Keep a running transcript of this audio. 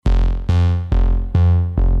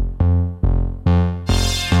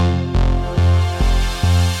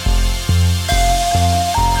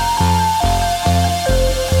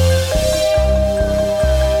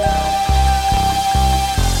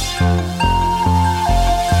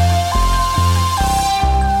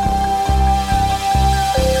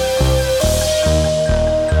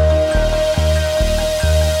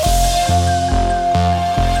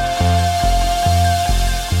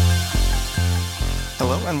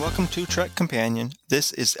and welcome to Trek Companion.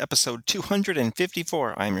 This is episode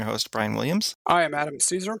 254. I am your host, Brian Williams. I am Adam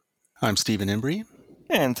Caesar. I'm Stephen Embry.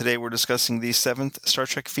 And today we're discussing the 7th Star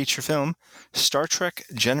Trek feature film, Star Trek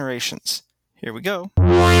Generations. Here we go.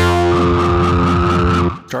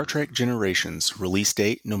 Star Trek Generations, release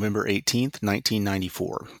date November 18th,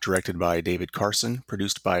 1994. Directed by David Carson,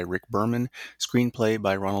 produced by Rick Berman, screenplay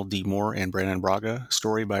by Ronald D. Moore and Brannon Braga,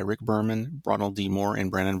 story by Rick Berman, Ronald D. Moore, and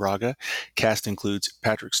Brannon Braga. Cast includes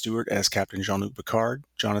Patrick Stewart as Captain Jean-Luc Picard,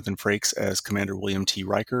 Jonathan Frakes as Commander William T.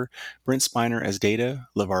 Riker, Brent Spiner as Data,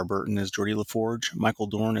 LeVar Burton as Geordi LaForge, Michael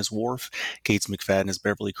Dorn as Worf, Gates McFadden as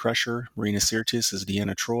Beverly Crusher, Marina Sirtis as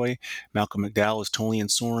Deanna Troi, Malcolm McDowell as Tolian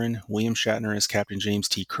Soren, William Shatner as Captain James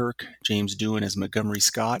T. Kirk, James Doohan as Montgomery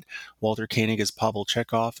Scott, Walter Koenig as Pavel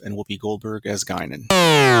Chekhov, and Whoopi Goldberg as Guinan.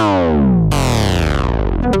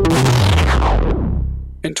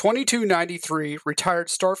 In 2293, retired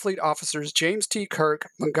Starfleet officers James T. Kirk,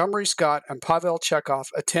 Montgomery Scott, and Pavel Chekhov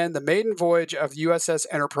attend the maiden voyage of USS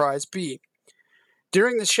Enterprise B.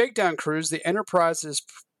 During the shakedown cruise, the Enterprise is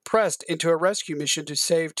pressed into a rescue mission to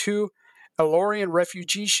save two Elorian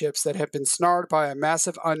refugee ships that have been snared by a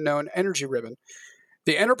massive unknown energy ribbon.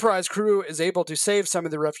 The Enterprise crew is able to save some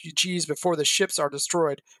of the refugees before the ships are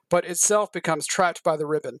destroyed, but itself becomes trapped by the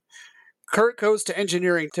ribbon. Kirk goes to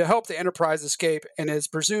engineering to help the Enterprise escape and is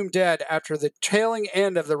presumed dead after the trailing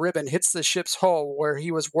end of the ribbon hits the ship's hull where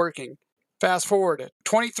he was working. Fast forward,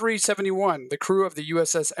 2371, the crew of the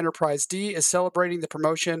USS Enterprise D is celebrating the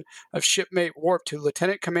promotion of shipmate Worf to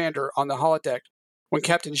lieutenant commander on the holodeck when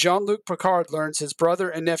Captain Jean-Luc Picard learns his brother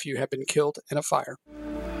and nephew have been killed in a fire.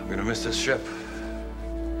 I'm gonna miss this ship.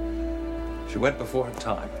 She went before her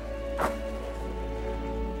time.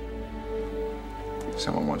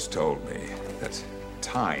 Someone once told me that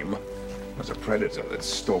time was a predator that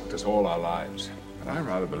stalked us all our lives. But I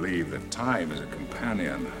rather believe that time is a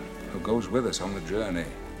companion who goes with us on the journey,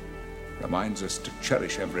 reminds us to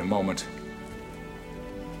cherish every moment,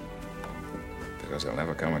 because it'll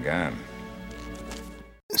never come again.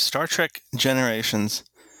 Star Trek Generations.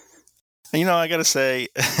 You know, I gotta say,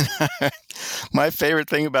 my favorite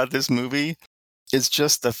thing about this movie is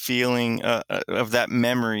just the feeling of that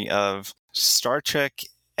memory of Star Trek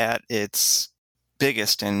at its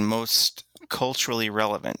biggest and most culturally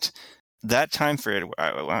relevant. That time period,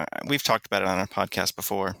 we've talked about it on our podcast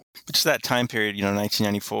before, but just that time period,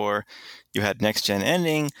 1994, you had Next Gen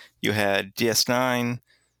ending, you had DS9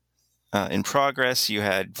 in progress, you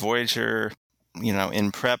had Voyager,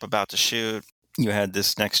 in prep, about to shoot. You had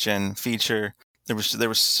this Next Gen feature. There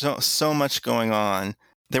was so much going on.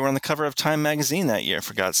 They were on the cover of Time magazine that year,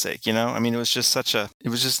 for God's sake. It was just it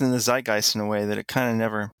was just in the zeitgeist in a way that it kind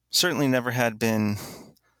of certainly never had been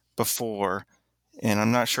before. And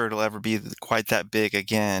I'm not sure it'll ever be quite that big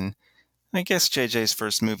again. I guess JJ's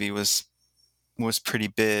first movie was pretty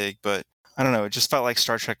big, but I don't know. It just felt like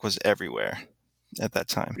Star Trek was everywhere at that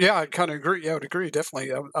time. Yeah, I kind of agree. Yeah, I would agree, definitely.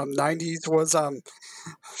 90s was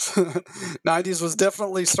 90s was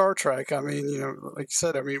definitely Star Trek. I mean, like you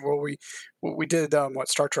said, we did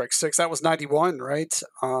Star Trek 6. That was 91, right?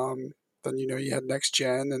 Then you had Next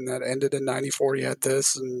Gen, and that ended in 94. You had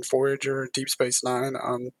this and Voyager, Deep Space Nine.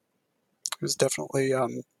 It was definitely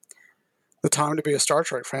the time to be a Star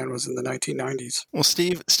Trek fan was in the 1990s. Well,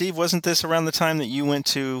 Steve, wasn't this around the time that you went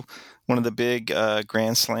to one of the big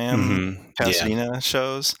Grand Slam Pasadena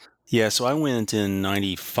shows? Yeah, so I went in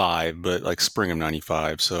 95, but like spring of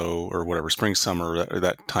 95, or whatever, spring, summer,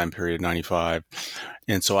 that time period, 95.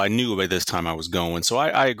 And so I knew by this time I was going. So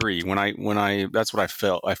I agree. When I that's what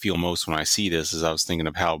I feel most when I see this, is I was thinking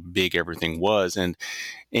of how big everything was. And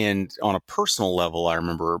on a personal level, I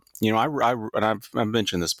remember, and I've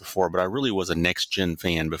mentioned this before, but I really was a Next Gen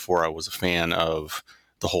fan before I was a fan of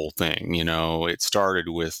the whole thing. It started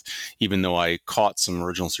with, even though I caught some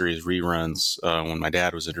original series reruns when my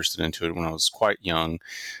dad was interested into it when I was quite young,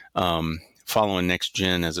 following Next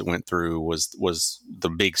Gen as it went through was the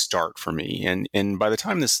big start for me. And by the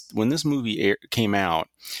time when this movie came out,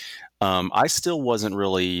 I still wasn't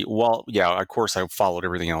really, of course I followed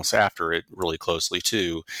everything else after it really closely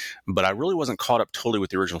too, but I really wasn't caught up totally with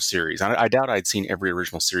the original series. I doubt I'd seen every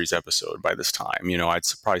original series episode by this time. I'd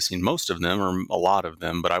probably seen most of them or a lot of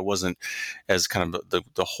them, but I wasn't as kind of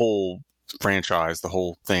the whole franchise, the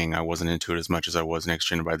whole thing. I wasn't into it as much as I was Next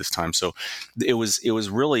Gen by this time. So it was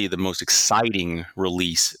really the most exciting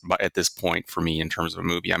release at this point for me in terms of a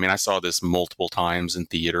movie. I mean, I saw this multiple times in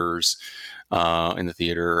theaters. In the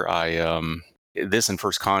theater, this and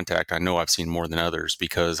First Contact, I know I've seen more than others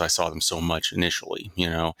because I saw them so much initially,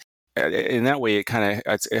 In that way, it kind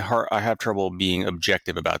of, I have trouble being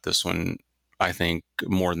objective about this one I think,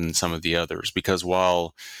 more than some of the others, because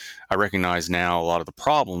while I recognize now a lot of the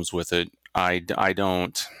problems with it, I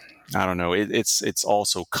don't know. It's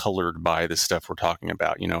also colored by the stuff we're talking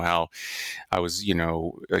about. How I was,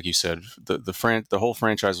 like you said, the whole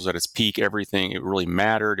franchise was at its peak. Everything, it really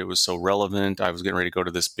mattered. It was so relevant. I was getting ready to go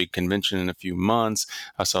to this big convention in a few months.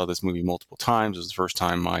 I saw this movie multiple times. It was the first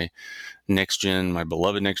time my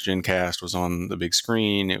beloved next gen cast was on the big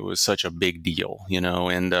screen. It was such a big deal,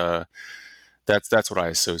 and that's what I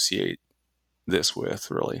associate this with,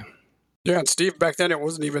 really. Yeah, and Steve, back then it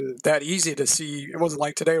wasn't even that easy to see. It wasn't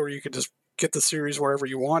like today where you could just get the series wherever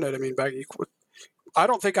you wanted. I mean, I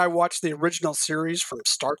don't think I watched the original series from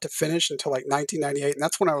start to finish until like 1998, and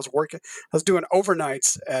that's when I was working. I was doing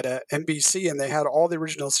overnights at NBC, and they had all the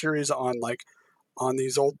original series on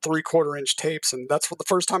these old 3/4-inch tapes, and that's the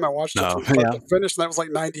first time I watched it from start to finish, and that was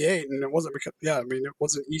like 98, and it wasn't because, it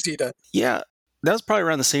wasn't easy to... Yeah, that was probably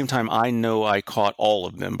around the same time I know I caught all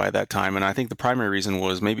of them by that time, and I think the primary reason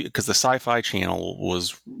was maybe because the Sci-Fi Channel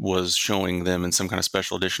was showing them in some kind of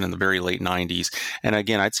special edition in the very late 90s. And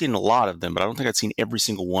again, I'd seen a lot of them, but I don't think I'd seen every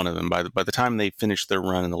single one of them by the time they finished their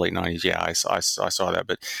run in the late 90s. Yeah, I saw that,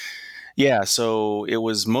 but yeah, so it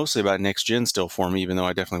was mostly about next gen still for me, even though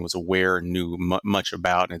I definitely was aware and knew much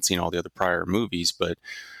about and had seen all the other prior movies, but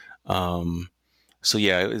so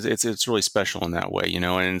yeah, it's really special in that way,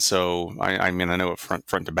 and so I mean, I know it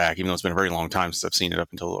front to back, even though it's been a very long time since I've seen it up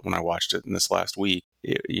until when I watched it in this last week.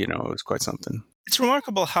 It was quite something. It's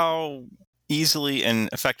remarkable how easily and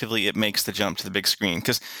effectively it makes the jump to the big screen,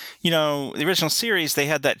 because the original series, they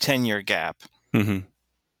had that 10-year gap. Mm-hmm.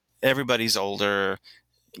 Everybody's older.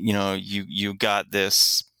 You got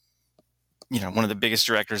this, one of the biggest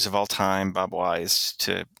directors of all time, Bob Wise,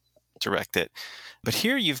 to direct it. But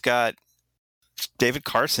here you've got David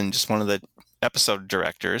Carson, just one of the episode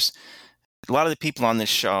directors. A lot of the people on this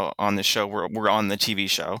show were on the TV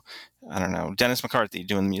show. I don't know, Dennis McCarthy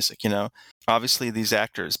doing the music, obviously these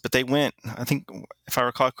actors, but they went, I think if I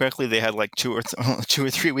recall correctly, they had like 2 or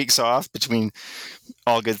 3 weeks off between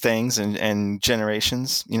All Good Things and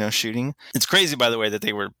Generations, shooting. It's crazy, by the way, that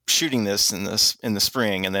they were shooting this in the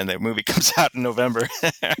spring, and then the movie comes out in November.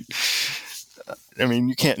 I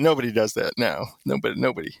mean, nobody does that now.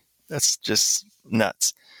 Nobody. That's just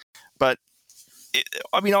nuts. But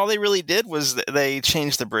all they really did was they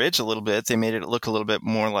changed the bridge a little bit. They made it look a little bit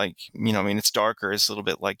more like, it's darker. It's a little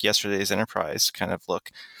bit like Yesterday's Enterprise kind of look.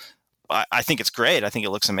 I think it's great. I think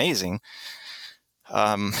it looks amazing.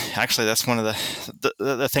 Actually, that's one of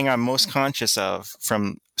the thing I'm most conscious of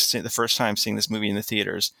from the first time seeing this movie in the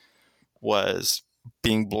theaters was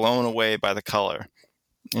being blown away by the color.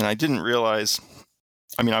 And I didn't realize,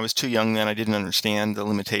 I was too young then. I didn't understand the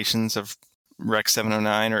limitations of Rec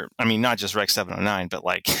 709, or not just Rec 709, but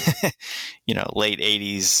like, late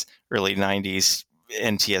 80s, early 90s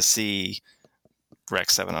NTSC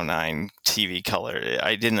Rec 709 TV color.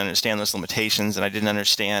 I didn't understand those limitations, and I didn't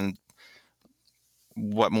understand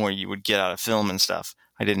what more you would get out of film and stuff.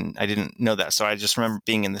 I didn't know that. So I just remember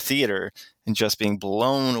being in the theater and just being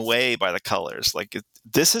blown away by the colors. Like,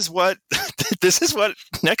 this is what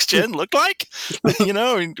next gen looked like.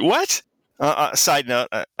 What? Side note,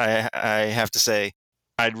 I have to say,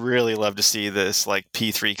 I'd really love to see this like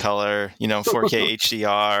P3 color, 4K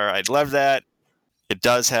HDR. I'd love that. It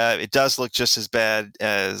does look just as bad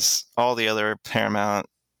as all the other Paramount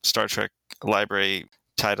Star Trek library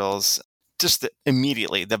titles. Just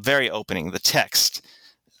immediately, the very opening, the text,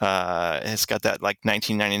 it's got that like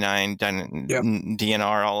 1999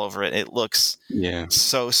 DNR all over it. It looks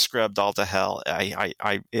so scrubbed all to hell. I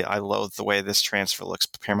loathe the way this transfer looks.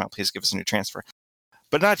 Paramount, please give us a new transfer.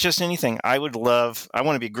 But not just anything. I want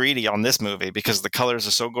to be greedy on this movie because the colors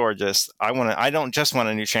are so gorgeous. I don't just want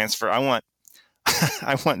a new transfer. I want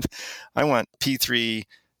P3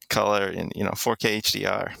 color in 4K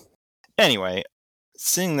HDR. Anyway,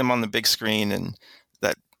 seeing them on the big screen and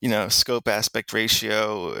that scope aspect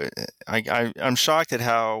ratio, I'm shocked at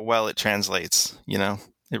how well it translates.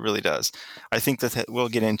 It really does. I think that we'll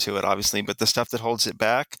get into it, obviously, but the stuff that holds it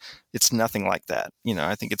back, it's nothing like that.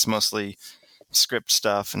 I think it's mostly script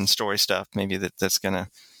stuff and story stuff, maybe that's gonna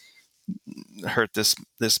hurt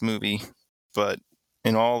this movie. But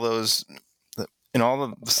in all the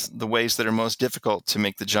ways that are most difficult to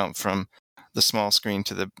make the jump from the small screen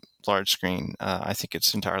to the large screen, I think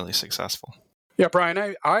it's entirely successful. Yeah,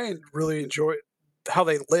 Brian, I really enjoy how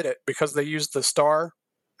they lit it because they used the star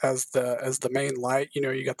as the main light.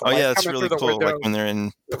 You got the light that's coming really through the cool. window, like when they're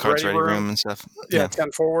in Picard's ready room and stuff.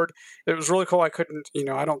 10 forward. It was really cool. I couldn't,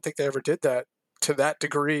 I don't think they ever did that to that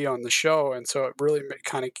degree on the show, and so it really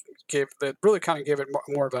kind of gave it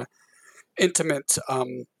more of a intimate,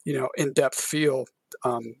 in-depth feel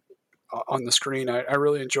on the screen. I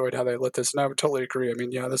really enjoyed how they lit this, and I would totally agree. I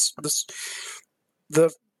mean, yeah,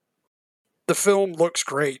 the film looks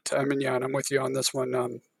great. I mean, yeah, and I'm with you on this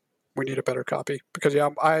one. We need a better copy because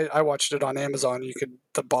I watched it on Amazon.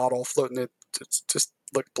 The bottle floating it just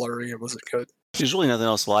looked blurry. It wasn't good. There's really nothing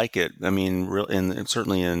else like it. I mean,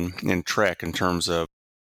 certainly in Trek in terms of,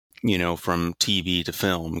 from TV to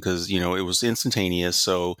film, because, it was instantaneous.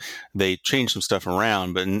 So they changed some stuff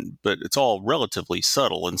around, but it's all relatively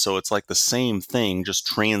subtle. And so it's like the same thing, just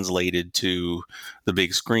translated to the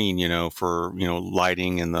big screen, for,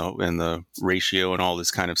 lighting and the ratio and all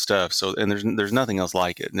this kind of stuff. So, and there's nothing else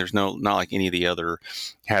like it. And there's not like any of the other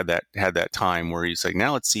had that time where you say,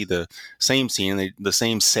 now let's see the same scene, the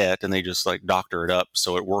same set, and they just like doctor it up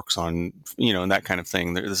so it works on, and that kind of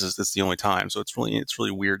thing. It's the only time. So it's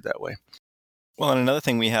really weird that way. Well, and another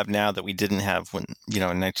thing we have now that we didn't have when, in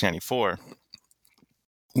 1994,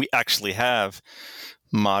 we actually have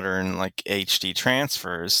modern like HD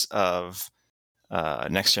transfers of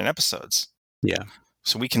next gen episodes. Yeah.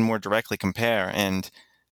 So we can more directly compare, and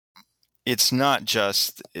it's not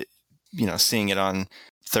just, seeing it on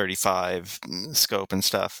 35 scope and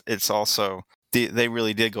stuff. It's also, they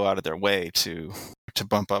really did go out of their way to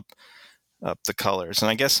bump up the colors. And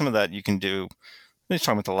I guess some of that you can do, they're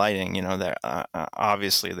talking about the lighting, that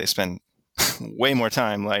obviously they spend way more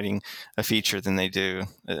time lighting a feature than they do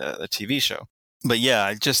a TV show. But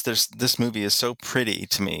yeah, this movie is so pretty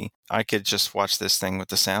to me. I could just watch this thing with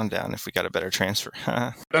the sound down if we got a better transfer.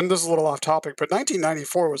 And this is a little off topic, but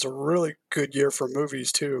 1994 was a really good year for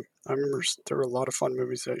movies too. I remember there were a lot of fun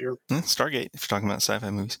movies that year. Stargate, if you're talking about sci-fi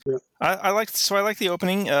movies. Yeah. I like the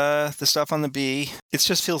opening, the stuff on the bee. It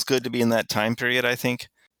just feels good to be in that time period, I think.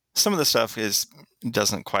 Some of the stuff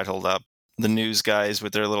doesn't quite hold up. The news guys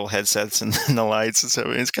with their little headsets and the lights, and so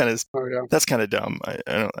it's kind of that's kind of dumb.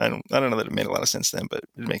 I don't know that it made a lot of sense then, but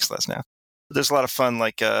it makes less now. But there's a lot of fun,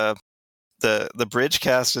 like the bridge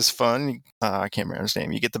cast is fun. I can't remember his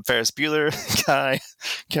name. You get the Ferris Bueller guy,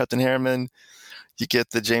 Captain Harriman. You get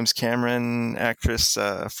the James Cameron actress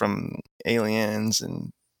from Aliens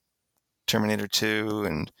and Terminator 2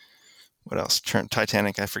 and what else?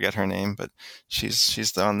 Titanic. I forget her name, but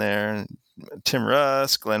she's on there. Tim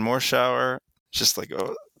Russ, Glenn Morshower, just like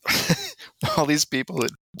all these people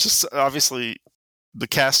that just obviously the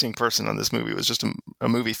casting person on this movie was just a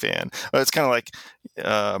movie fan. It's kind of like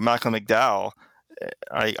Malcolm McDowell.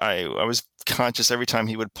 I was conscious every time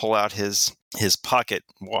he would pull out his pocket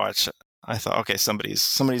watch. I thought, okay,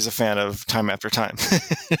 somebody's a fan of Time After Time.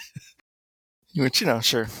 Which,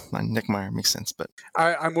 sure, Nick Meyer makes sense, but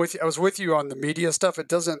I'm with you. I was with you on the media stuff. It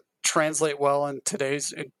doesn't translate well in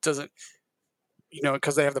today's. It doesn't,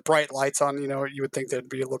 because they have the bright lights on. You would think they'd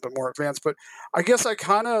be a little bit more advanced. But I guess I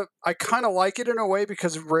kind of like it in a way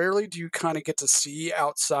because rarely do you kind of get to see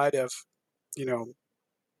outside of,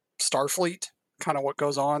 Starfleet, kind of what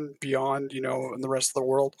goes on beyond, in the rest of the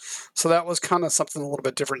world. So that was kind of something a little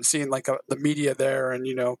bit different, seeing like the media there and,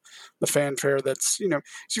 the fanfare that's, so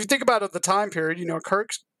if you think about it, the time period,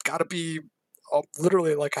 Kirk's got to be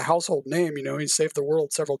literally like a household name, he's saved the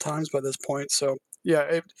world several times by this point. So yeah,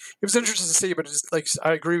 it was interesting to see, but it's like,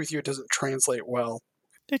 I agree with you. It doesn't translate well.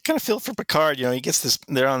 It kind of feel for Picard, he gets this,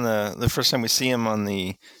 they're on the first time we see him on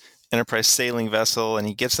the Enterprise sailing vessel, and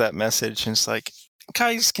he gets that message, and it's like, God,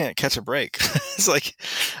 you just can't catch a break. It's like,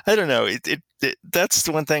 I don't know. That's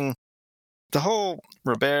the one thing. The whole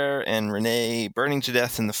Robert and Renee burning to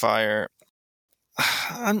death in the fire.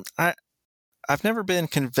 I've never been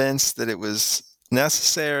convinced that it was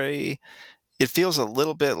necessary. It feels a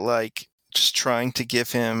little bit like just trying to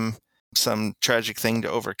give him some tragic thing to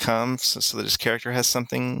overcome, so that his character has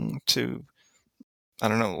something to, I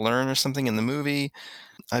don't know, learn or something in the movie.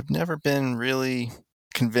 I've never been really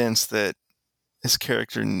convinced that his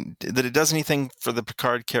character, that it does anything for the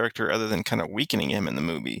Picard character other than kind of weakening him in the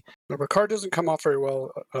movie. No, Picard doesn't come off very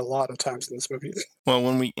well a lot of times in this movie. Well,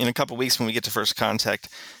 in a couple of weeks when we get to First Contact,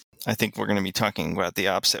 I think we're going to be talking about the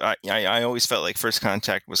opposite. I always felt like First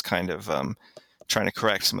Contact was kind of trying to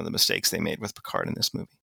correct some of the mistakes they made with Picard in this movie.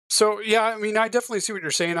 So, yeah, I mean, I definitely see what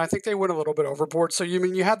you're saying. I think they went a little bit overboard. So,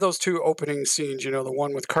 you had those two opening scenes, the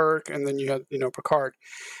one with Kirk, and then you had, Picard.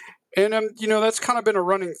 And, that's kind of been a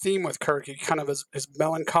running theme with Kirk. He kind of his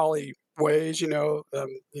melancholy ways, you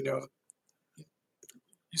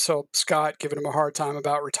saw Scott giving him a hard time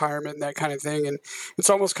about retirement and that kind of thing. And it's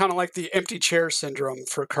almost kind of like the empty chair syndrome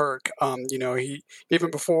for Kirk. He,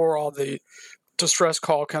 even before all the distress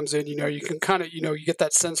call comes in, you can kind of, you get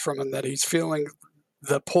that sense from him that he's feeling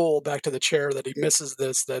the pull back to the chair, that he misses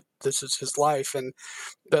this, that this is his life, and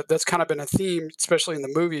that's kind of been a theme, especially in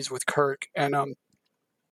the movies with Kirk, and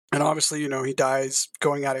obviously, he dies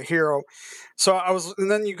going out a hero. So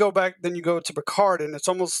and then you go to Picard, and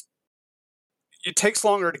it takes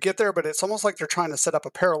longer to get there, but it's almost like they're trying to set up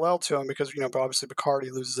a parallel to him because, obviously Picard, he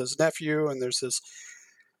loses his nephew, and there's this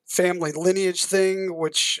family lineage thing,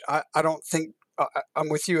 which I don't think, I'm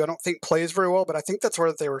with you, I don't think plays very well, but I think that's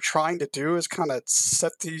what they were trying to do, is kind of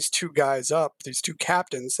set these two guys up, these two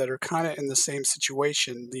captains that are kind of in the same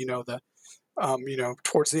situation,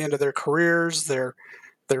 towards the end of their careers, they're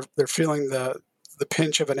feeling the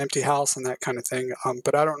pinch of an empty house and that kind of thing.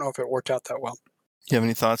 But I don't know if it worked out that well. You have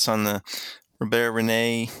any thoughts on the Robert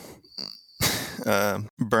Rene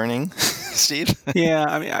burning, Steve? Yeah,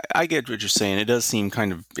 I mean, I get what you're saying. It does seem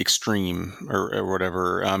kind of extreme or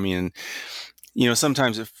whatever. I mean,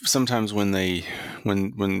 sometimes when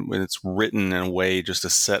it's written in a way just to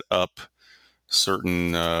set up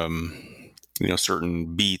certain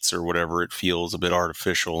certain beats or whatever, it feels a bit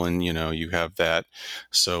artificial, and you have that,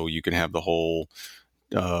 so you can have the whole.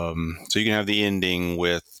 So you can have the ending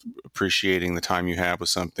with appreciating the time you have with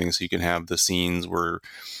something. So you can have the scenes where,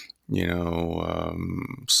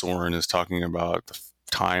 Soren is talking about the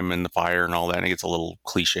time and the fire and all that, and it gets a little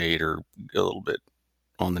cliched or a little bit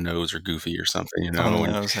on the nose or goofy or something, On the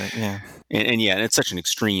nose, yeah. And yeah, and it's such an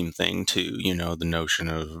extreme thing too, the notion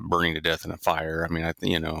of burning to death in a fire. I mean,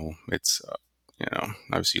 it's,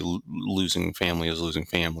 obviously losing family is losing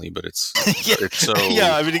family, but it's it's so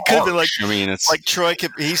yeah. I mean, it could have been like, I mean, it's like Troy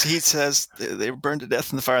could, he says they were burned to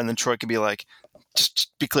death in the fire, and then Troy could be like,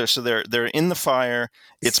 just be clear. So they're in the fire,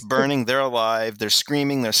 it's burning, they're alive, they're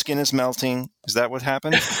screaming, their skin is melting. Is that what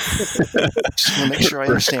happened? Just want to make sure I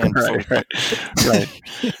understand. Right.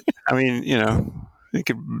 I mean, they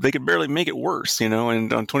could barely make it worse, and on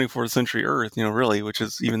 24th century Earth, really, which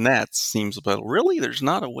is, even that seems about, really, there's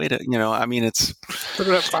not a way to, I mean, it's they're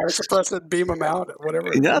gonna fire suppressant, beam them out, whatever.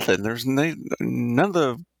 Nothing. There's none of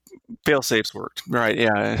the fail safes worked. Right?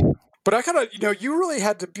 Yeah. But I kind of, you really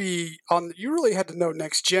had to know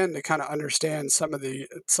Next Gen to kind of understand some of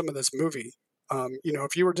this movie.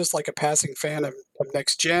 If you were just like a passing fan of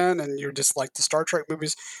Next Gen and you're just like the Star Trek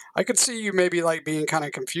movies, I could see you maybe like being kind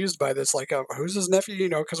of confused by this, like, who's his nephew?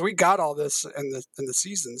 Because we got all this in the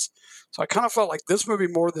seasons. So I kind of felt like this movie,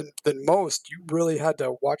 more than most, you really had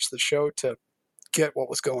to watch the show to get what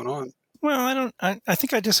was going on. Well, I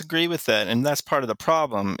think I disagree with that, and that's part of the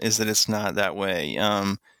problem, is that it's not that way.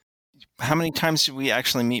 How many times did we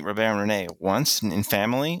actually meet Robert and Renee? Once in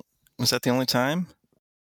Family? Was that the only time?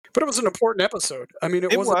 But it was an important episode. I mean,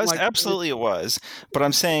 it wasn't like, absolutely it was. But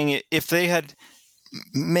I'm saying, if they had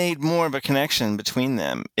made more of a connection between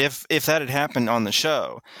them, if that had happened on the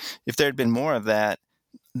show, if there had been more of that,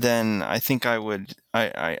 then I think I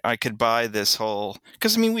could buy this whole,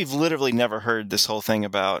 because I mean, we've literally never heard this whole thing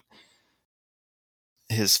about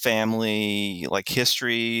his family, like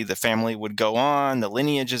history, the family would go on, the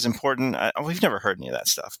lineage is important. We've never heard any of that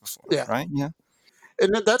stuff before, right? Yeah.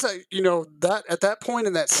 And that's that at that point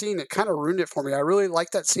in that scene, it kind of ruined it for me. I really like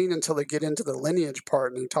that scene until they get into the lineage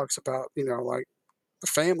part, and he talks about, like the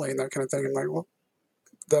family and that kind of thing. I'm like, well,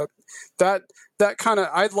 that kind of,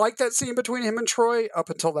 I like that scene between him and Troy up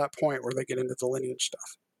until that point where they get into the lineage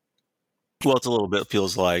stuff. Well, it's a little bit,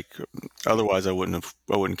 feels like, otherwise I wouldn't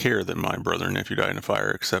care that my brother and nephew died in a fire,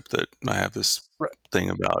 except that I have this thing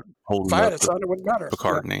about holding up the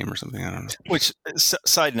Picard name or something. I don't know. Which,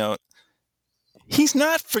 side note, he's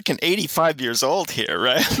not freaking 85 years old here,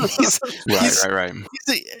 right? Right.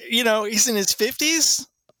 He's in his 50s.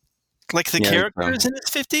 Like the character is in his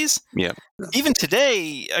 50s. Yeah. Even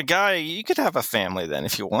today, a guy, you could have a family then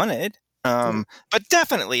if you wanted. But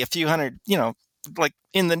definitely a few hundred, like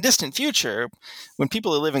in the distant future, when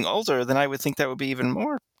people are living older, then I would think that would be even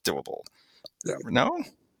more doable. Yeah. No?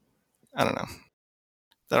 I don't know.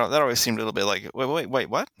 That always seemed a little bit like, wait,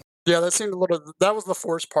 what? Yeah, that seemed that was the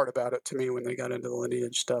forced part about it to me when they got into the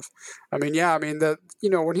lineage stuff. I mean,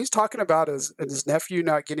 when he's talking about his nephew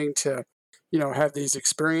not getting to, have these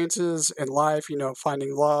experiences in life,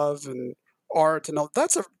 finding love and art and all,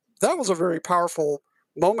 that was a very powerful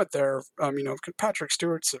moment there. Patrick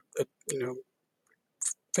Stewart's a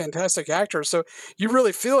fantastic actor, so you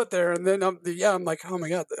really feel it there. And then I'm like, oh my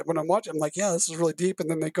god, when I'm watching, I'm like, yeah, this is really deep. And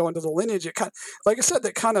then they go into the lineage. It kind of, like I said,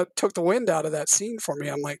 that kind of took the wind out of that scene for me.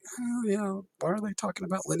 I'm like, why are they talking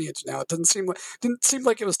about lineage now? It didn't seem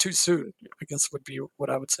like it was too soon, I guess would be what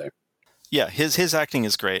I would say. Yeah, his acting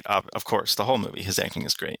is great. Of course, the whole movie, his acting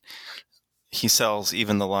is great. He sells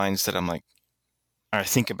even the lines that I'm like, I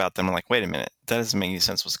think about them, I'm like, wait a minute, that doesn't make any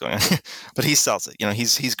sense what's going on. But he sells it.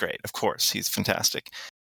 He's great. Of course, he's fantastic.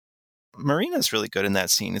 Marina's really good in that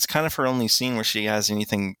scene. It's kind of her only scene where she has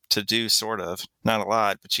anything to do, sort of. Not a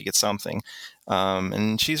lot, but she gets something.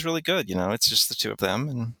 And she's really good. It's just the two of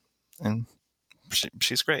them, and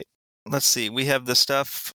she's great. Let's see. We have the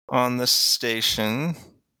stuff on the station.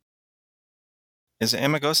 Is it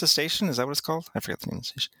Amagosa Station? Is that what it's called? I forgot the name of the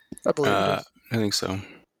station. I believe it is. I think so.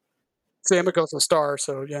 It's Amagosa Star,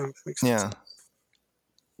 so yeah, makes sense.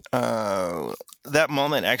 Yeah. That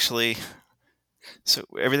moment, actually, so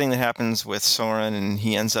everything that happens with Soren, and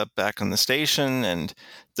he ends up back on the station, and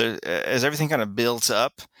as everything kind of builds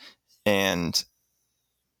up, and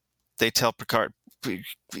they tell Picard,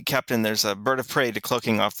 Captain, there's a bird of prey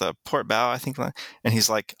decloaking off the port bow, I think, and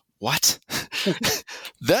he's like, what?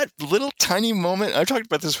 That little tiny moment, I've talked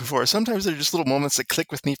about this before, sometimes they're just little moments that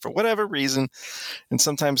click with me for whatever reason, and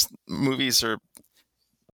sometimes movies are,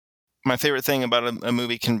 my favorite thing about a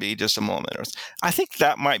movie can be just a moment. I think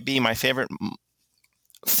that might be my favorite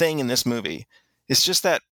thing in this movie. It's just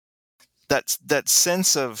that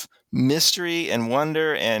sense of mystery and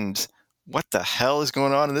wonder and what the hell is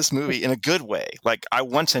going on in this movie in a good way. Like, I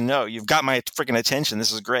want to know. You've got my freaking attention.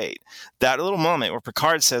 This is great. That little moment where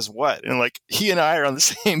Picard says what, and like he and I are on the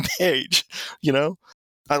same page.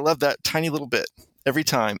 I love that tiny little bit. Every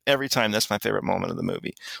time, that's my favorite moment of the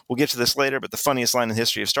movie. We'll get to this later, but the funniest line in the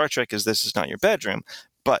history of Star Trek is, "This is not your bedroom."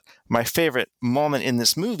 But my favorite moment in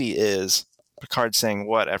this movie is Picard saying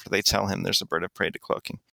what after they tell him there's a bird of prey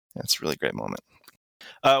decloaking. That's a really great moment.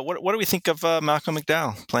 What do we think of Malcolm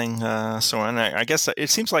McDowell playing Soren? I guess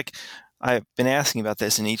it seems like I've been asking about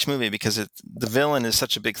this in each movie because the villain is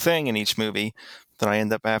such a big thing in each movie that I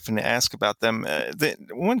end up having to ask about them. The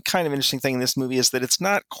one kind of interesting thing in this movie is that it's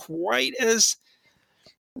not quite as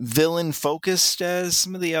villain focused as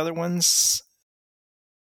some of the other ones.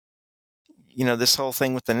 This whole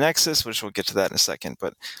thing with the Nexus, which we'll get to that in a second,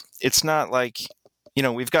 but it's not like,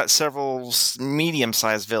 we've got several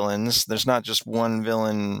medium-sized villains. There's not just one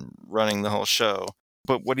villain running the whole show.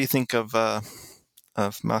 But what do you think of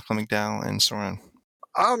Malcolm McDowell and Soren?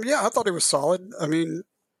 Yeah, I thought he was solid. I mean,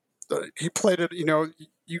 he played it,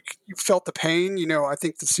 you felt the pain. I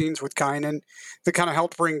think the scenes with Guinan that kind of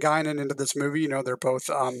helped bring Guinan into this movie. They're both,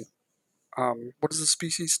 what is the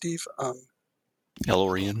species, Steve?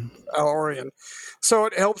 El-Aurian. El-Aurian. So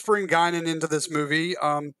it helps bring Guinan into this movie.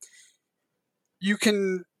 You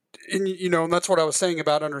can, and that's what I was saying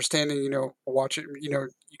about understanding, watch it, you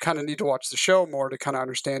kind of need to watch the show more to kind of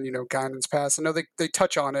understand, Guinan's past. I know they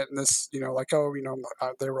touch on it in this, like,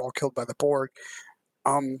 they were all killed by the Borg.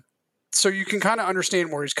 So you can kind of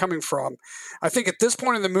understand where he's coming from. I think at this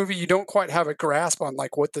point in the movie, you don't quite have a grasp on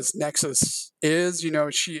like what this Nexus is.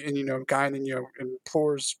 Guinan,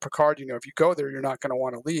 implores Picard, if you go there, you're not going to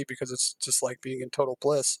want to leave because it's just like being in total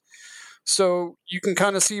bliss. So you can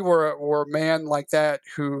kind of see where a man like that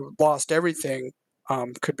who lost everything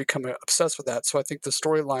could become obsessed with that. So I think the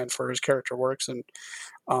storyline for his character works, and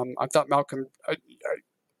I thought Malcolm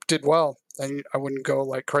did well. I wouldn't go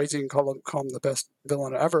like crazy and call him the best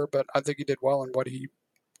villain ever, but I think he did well in what he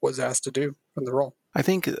was asked to do in the role. I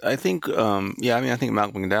think Malcolm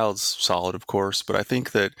McDowell's solid, of course, but I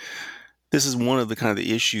think that this is one of the kind of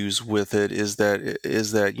the issues with it is that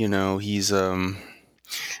he's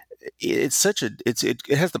it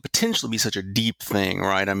has the potential to be such a deep thing,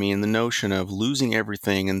 right? I mean, the notion of losing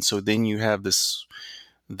everything, and so then you have this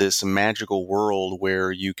magical world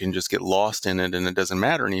where you can just get lost in it and it doesn't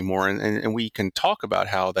matter anymore. And we can talk about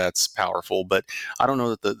how that's powerful, but I don't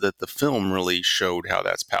know that the film really showed how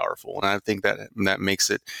that's powerful. And I think that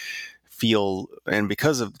makes it feel, and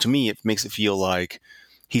to me, it makes it feel like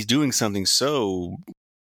he's doing something so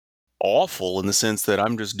awful in the sense that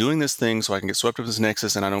I'm just doing this thing so I can get swept up in this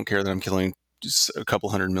Nexus, and I don't care that I'm killing just a couple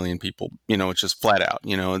 100 million people. It's just flat out,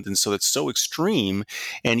 and so it's so extreme.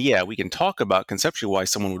 And yeah, we can talk about conceptually why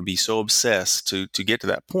someone would be so obsessed to get to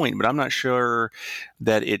that point, but I'm not sure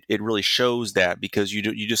that it really shows that, because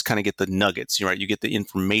you just kind of get the nuggets, right? You get the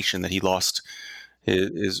information that he lost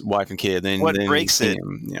his wife and kid. Then what breaks it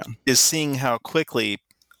is seeing how quickly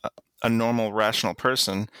a normal, rational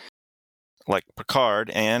person like Picard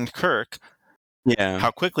and Kirk, how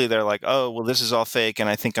quickly they're like, oh, well, this is all fake, and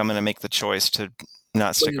I think I'm going to make the choice to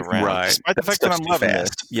not stick around. Right. Despite the fact that I'm loving this.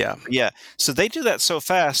 Yeah. Yeah. So they do that so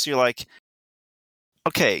fast, you're like,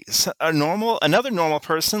 okay, so another normal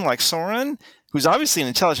person like Soren, who's obviously an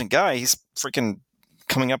intelligent guy, he's freaking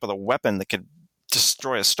coming up with a weapon that could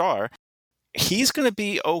destroy a star. He's going to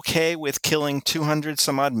be okay with killing 200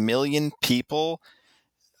 some odd million people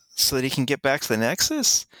so that he can get back to the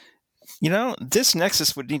Nexus? this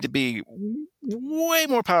Nexus would need to be way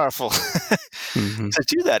more powerful to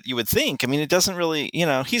do that, you would think. I mean, it doesn't really,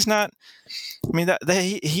 he's not, I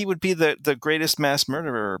mean, he would be the greatest mass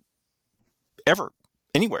murderer ever,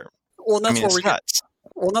 anywhere. Well, and I that's mean, where it's we nuts.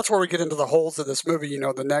 that's where we get into the holes of this movie.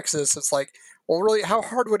 The Nexus. It's like, well, really, how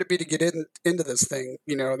hard would it be to get into this thing?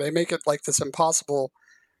 They make it like this impossible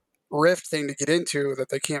rift thing to get into that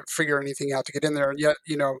they can't figure anything out to get in there, and yet,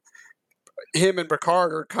 him and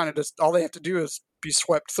Picard are kind of just all they have to do is be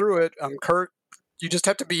swept through it. Kirk, you just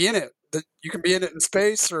have to be in it. You can be in it in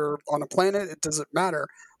space or on a planet. It doesn't matter.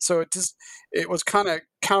 So it was kind of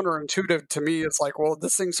counterintuitive to me. It's like, well,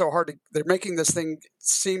 this thing's so hard they're making this thing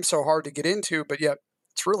seem so hard to get into, but yet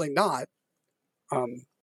it's really not.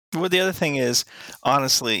 Well, the other thing is,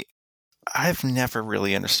 honestly, I've never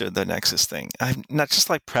really understood the Nexus thing. I've not just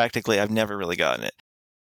like practically, I've never really gotten it.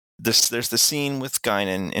 There's the scene with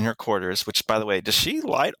Guinan in her quarters, which, by the way, does she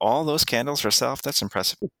light all those candles herself? That's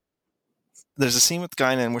impressive. There's a scene with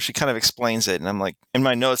Guinan where she kind of explains it, and I'm like, in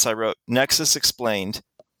my notes I wrote, Nexus explained,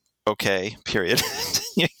 okay, period.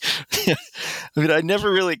 I mean,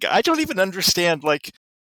 I don't even understand, like,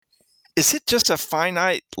 is it just a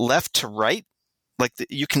finite left to right? Like,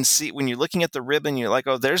 you can see when you're looking at the ribbon, you're like,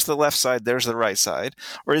 oh, there's the left side, there's the right side.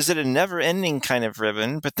 Or is it a never-ending kind of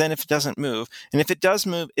ribbon, but then if it doesn't move, and if it does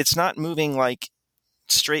move, it's not moving like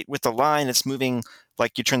straight with the line, it's moving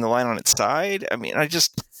like you turn the line on its side? I mean,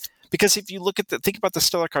 because if you think about the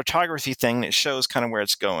stellar cartography thing, it shows kind of where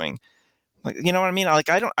it's going. Like, you know what I mean? Like,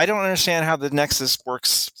 I don't understand how the Nexus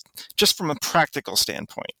works just from a practical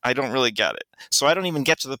standpoint. I don't really get it. So I don't even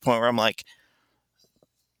get to the point where I'm like,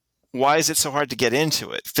 why is it so hard to get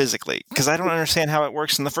into it physically? Because I don't understand how it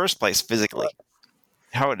works in the first place physically,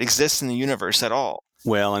 how it exists in the universe at all.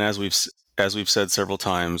 Well, and as we've said several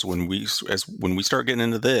times, when we start getting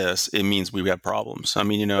into this, it means we have problems. I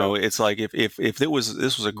mean, it's like if this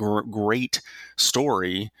was a great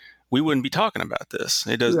story, we wouldn't be talking about this.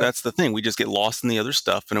 It does. Yeah. That's the thing. We just get lost in the other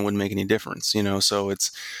stuff, and it wouldn't make any difference. So it's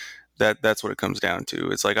that's what it comes down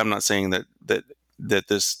to. It's like, I'm not saying that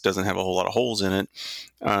this doesn't have a whole lot of holes in it,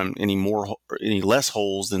 any less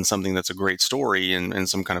holes than something that's a great story and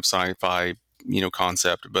some kind of sci-fi,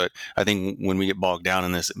 concept. But I think when we get bogged down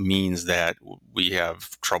in this, it means that we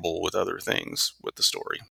have trouble with other things with the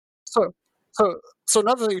story. So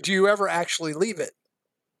another thing, do you ever actually leave it?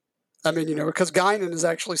 I mean, because Guinan is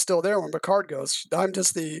actually still there when Picard goes. I'm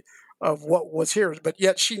just of what was here, but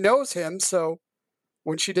yet she knows him. So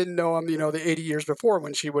when she didn't know him, the 80 years before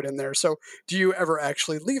when she went in there. So do you ever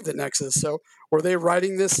actually leave the Nexus? So were they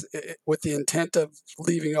writing this with the intent of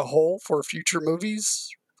leaving a hole for future movies?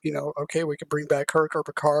 Okay, we could bring back Kirk or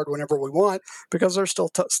Picard whenever we want because they're still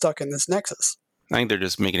stuck in this Nexus. I think they're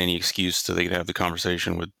just making any excuse so they could have the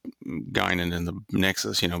conversation with Guinan and the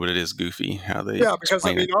Nexus, but it is goofy how they. Yeah, because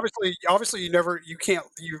I mean, obviously, you never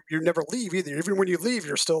leave either. Even when you leave,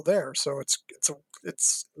 you're still there. So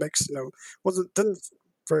didn't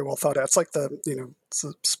very well thought out. It's like the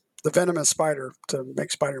venomous spider to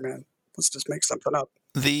make Spider-Man. Let's just make something up.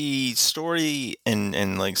 The story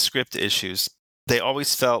and like script issues, they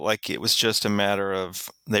always felt like it was just a matter of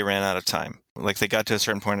they ran out of time. Like they got to a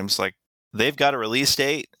certain point and it was like, they've got a release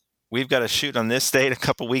date. We've got to shoot on this date a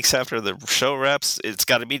couple weeks after the show wraps. It's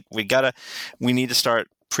got to be. We need to start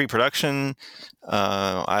pre-production.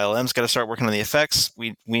 ILM's got to start working on the effects.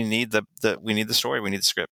 We need the story. We need the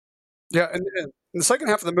script. Yeah, and the second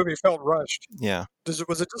half of the movie felt rushed. Yeah. Was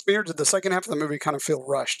it just me, or did the second half of the movie kind of feel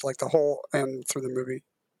rushed, like the whole end through the movie,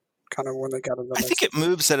 kind of when they got into? I think it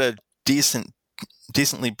moves at a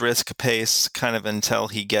decently brisk pace kind of until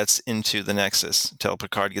he gets into the Nexus, until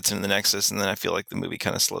Picard gets into the Nexus, and then I feel like the movie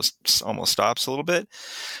kind of almost stops a little bit.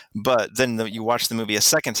 But then you watch the movie a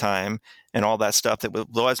second time and all that stuff that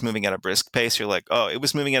was moving at a brisk pace, you're like, oh, it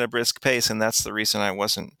was moving at a brisk pace, and that's the reason I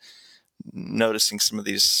wasn't noticing some of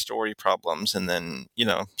these story problems. And then,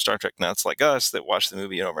 Star Trek nuts like us that watch the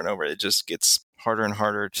movie over and over, it just gets harder and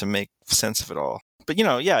harder to make sense of it all. But,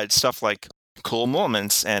 it's stuff like cool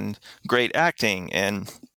moments and great acting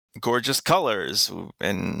and gorgeous colors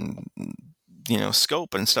and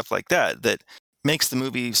scope and stuff like that makes the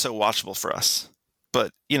movie so watchable for us.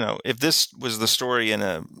 But if this was the story in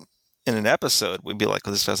an episode, we'd be like,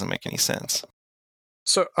 well, this doesn't make any sense.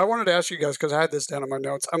 So I wanted to ask you guys, because I had this down in my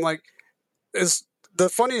notes, I'm like, is the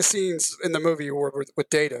funniest scenes in the movie were with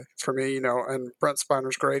Data for me, and Brent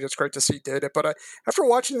Spiner's great. It's great to see Data, but after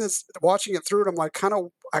watching it through, I'm like,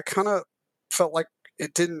 I kind of felt like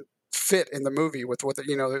it didn't fit in the movie with what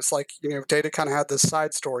it's like, Data kind of had this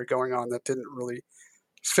side story going on that didn't really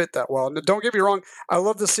fit that well. And don't get me wrong, I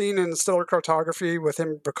love the scene in Stellar Cartography with him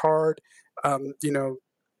and Picard,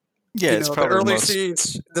 Yeah, it's The probably early most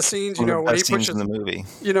scenes, the scenes, one of the when he best scenes in pushes, the movie.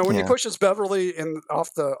 when he Yeah. pushes Beverly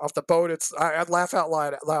off the boat, I'd laugh out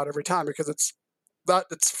loud every time because it's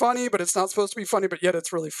funny, but it's not supposed to be funny, but yet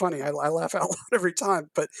it's really funny. I laugh out loud every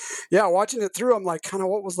time. But yeah, watching it through, I'm like, kind of,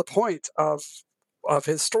 what was the point of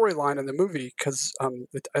his storyline in the movie? Because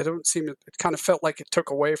it kind of felt like it took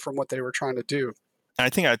away from what they were trying to do. I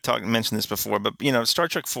think mentioned this before, but Star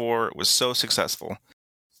Trek 4 was so successful.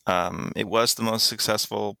 It was the most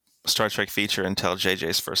successful Star Trek feature until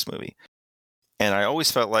JJ's first movie. And I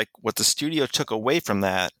always felt like what the studio took away from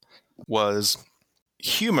that was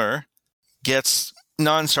humor gets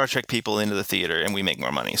non-Star Trek people into the theater and we make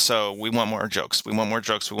more money. So we want more jokes. We want more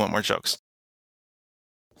jokes. We want more jokes.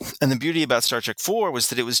 And the beauty about Star Trek 4 was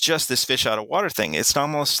that it was just this fish out of water thing. It's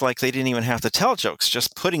almost like they didn't even have to tell jokes.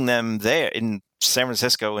 Just putting them there in San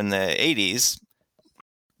Francisco in the 80s,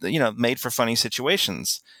 made for funny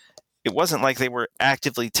situations. It wasn't like they were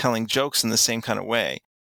actively telling jokes in the same kind of way.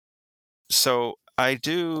 So I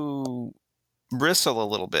do bristle a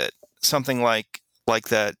little bit. Something like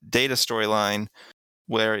that Data storyline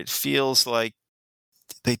where it feels like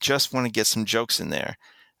they just want to get some jokes in there.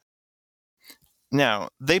 Now,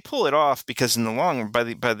 they pull it off because in the long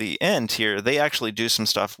run, by the end here, they actually do some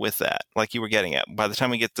stuff with that, like you were getting at. By the time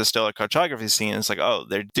we get the stellar cartography scene, it's like, oh,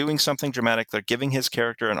 they're doing something dramatic. They're giving his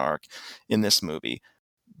character an arc in this movie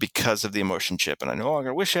because of the emotion chip, and I no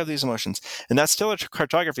longer wish I have these emotions. And that stellar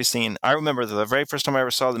cartography scene, I remember the very first time I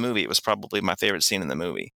ever saw the movie, it was probably my favorite scene in the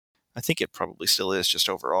movie. I think it probably still is, just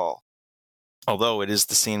overall. Although it is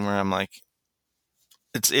the scene where I'm like,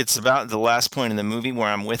 it's about the last point in the movie where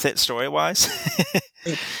I'm with it story-wise.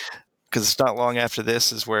 Because it's not long after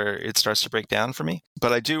this is where it starts to break down for me.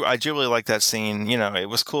 But I do really like that scene. It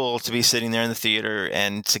was cool to be sitting there in the theater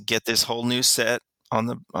and to get this whole new set on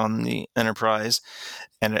the Enterprise,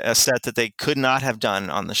 and a set that they could not have done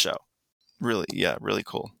on the show. Really, yeah, really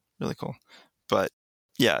cool. Really cool. But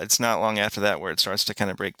yeah, it's not long after that where it starts to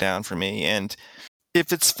kind of break down for me. And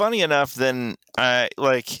if it's funny enough, then I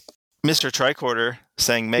like Mr. Tricorder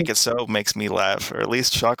saying "make it so" makes me laugh, or at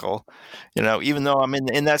least chuckle. Even though I'm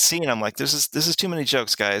in that scene, I'm like, this is too many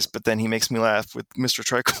jokes, guys. But then he makes me laugh with Mr.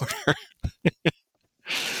 Tricorder.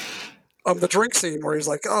 The drink scene where he's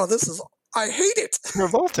like, "Oh, I hate it."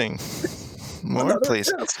 Revolting. More,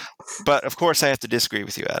 please. But of course, I have to disagree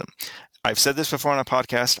with you, Adam. I've said this before on a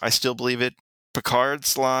podcast. I still believe it.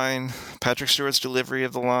 Picard's line, Patrick Stewart's delivery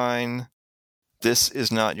of the line, "This is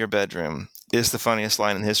not your bedroom," is the funniest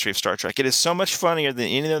line in the history of Star Trek. It is so much funnier than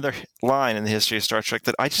any other line in the history of Star Trek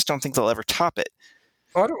that I just don't think they'll ever top it.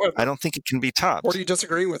 I don't think it can be topped. What are you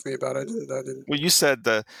disagreeing with me about? Well, you said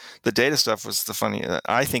the Data stuff was the funny.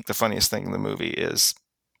 I think the funniest thing in the movie is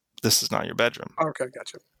 "This is not your bedroom." Okay,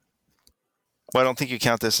 gotcha. Well, I don't think you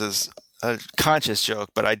count this as a conscious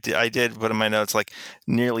joke, but I did put in my notes, like,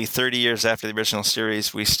 nearly 30 years after the original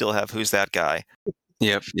series, we still have "Who's That Guy?"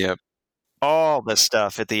 Yep. All the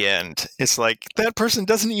stuff at the end. It's like, that person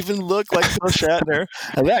doesn't even look like Phil Shatner,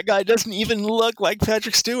 and that guy doesn't even look like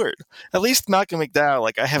Patrick Stewart. At least Malcolm McDowell,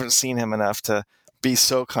 like, I haven't seen him enough to be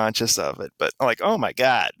so conscious of it, but like, oh my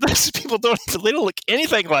God, these people they don't look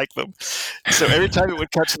anything like them. So every time it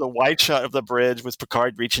would cut to the wide shot of the bridge with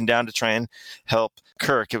Picard reaching down to try and help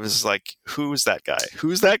Kirk, it was like, who's that guy?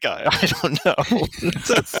 Who's that guy? I don't know.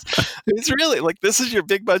 It's really like, this is your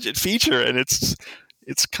big budget feature, and it's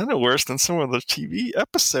kind of worse than some of the TV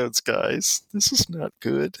episodes, guys. This is not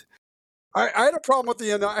good. I had a problem with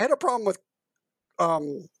the end. I had a problem with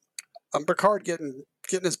Picard getting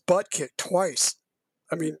his butt kicked twice.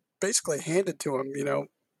 I mean, basically handed to him,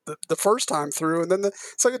 the first time through, and then the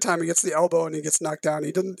second time he gets the elbow and he gets knocked down.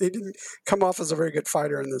 He didn't come off as a very good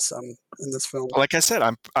fighter in this film. Like I said,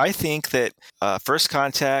 I think that First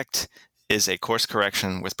Contact is a course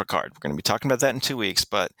correction with Picard. We're going to be talking about that in 2 weeks,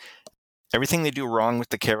 but everything they do wrong with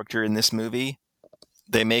the character in this movie,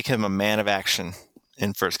 they make him a man of action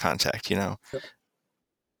in First Contact, Yep.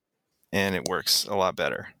 And it works a lot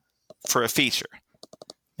better for a feature.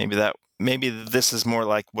 Maybe this is more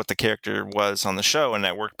like what the character was on the show, and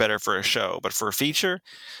that worked better for a show. But for a feature,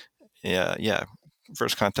 yeah,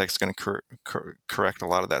 First Contact is going to correct a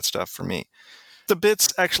lot of that stuff for me. The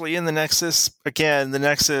bits actually in the Nexus, again, the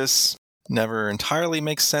Nexus never entirely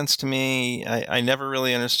makes sense to me. I never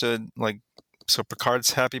really understood, like, so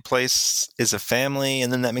Picard's happy place is a family,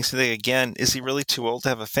 and then that makes me think, again, is he really too old to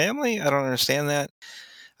have a family? I don't understand that.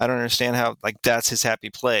 I don't understand how, like, that's his happy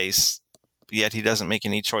place, yet he doesn't make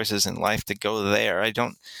any choices in life to go there. It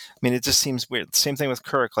just seems weird. Same thing with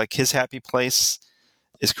Kirk. Like, his happy place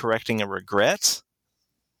is correcting a regret.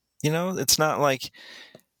 It's not like,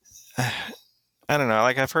 I don't know.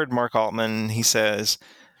 Like, I've heard Mark Altman, he says,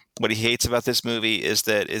 what he hates about this movie is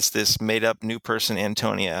that it's this made-up new person,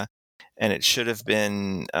 Antonia, and it should have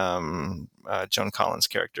been Joan Collins'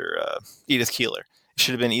 character, Edith Keeler. It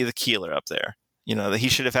should have been Edith Keeler up there. That he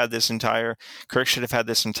should have had Kirk should have had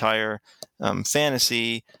this entire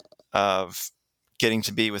fantasy of getting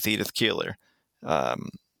to be with Edith Keeler. I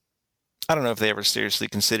don't know if they ever seriously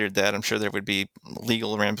considered that. I'm sure there would be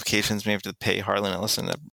legal ramifications. Maybe have to pay Harlan Ellison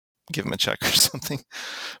to give him a check or something.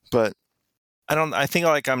 But I think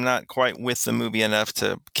like I'm not quite with the movie enough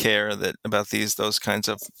to care about those kinds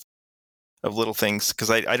of little things, because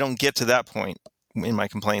I don't get to that point in my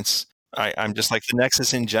complaints. I'm just like, the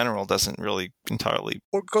Nexus in general doesn't really entirely.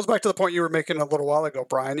 Well, it goes back to the point you were making a little while ago,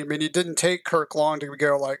 Brian. I mean, it didn't take Kirk long to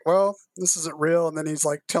go like, well, this isn't real. And then he's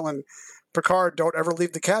like telling Picard, don't ever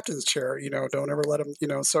leave the captain's chair, don't ever let him,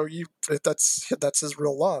 so that's his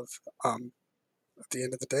real love. At the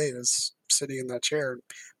end of the day, is sitting in that chair and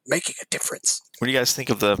making a difference. What do you guys think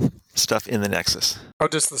of the stuff in the Nexus? Oh,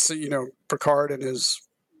 just Picard and his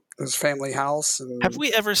family house. And have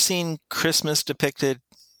we ever seen Christmas depicted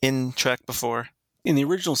in Trek before? In the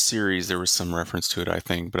original series, there was some reference to it, I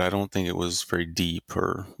think, but I don't think it was very deep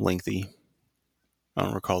or lengthy. I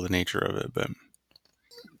don't recall the nature of it, but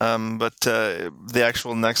the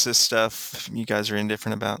actual Nexus stuff, you guys are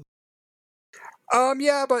indifferent about.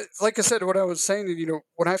 Yeah, but like I said, what I was saying,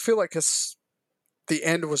 when I feel like the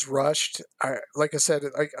end was rushed, I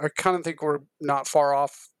kind of think we're not far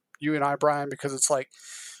off, you and I, Brian, because it's like,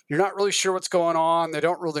 you're not really sure what's going on. They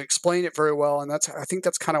don't really explain it very well, and I think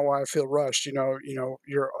that's kind of why I feel rushed.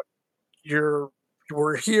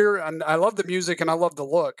 We're here, and I love the music and I love the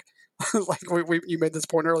look. Like you made this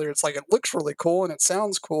point earlier, it's like it looks really cool and it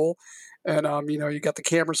sounds cool, and you got the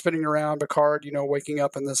camera spinning around, Picard, waking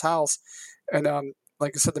up in this house, and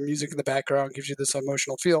like I said, the music in the background gives you this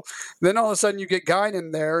emotional feel. And then all of a sudden you get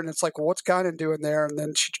Guinan there, and it's like, well, what's Guinan doing there? And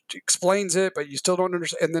then she explains it, but you still don't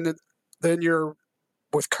understand. And then you're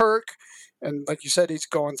with Kirk, and like you said, he's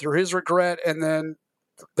going through his regret, and then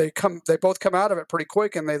they both come out of it pretty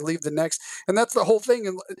quick, and they leave the next, and that's the whole thing.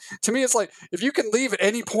 And to me, it's like, if you can leave at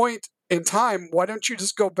any point in time, why don't you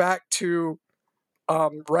just go back to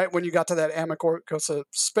right when you got to that Amargosa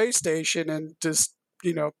space station and just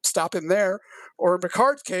stop in there? Or in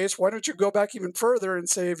Picard's case, why don't you go back even further and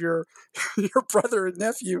save your brother and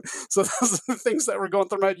nephew? So those are the things that were going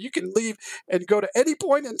through my head. You can leave and go to any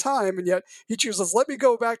point in time, and yet he chooses, let me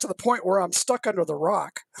go back to the point where I'm stuck under the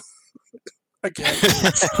rock. Again.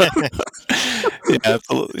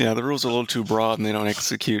 Yeah, the rules are a little too broad, and they don't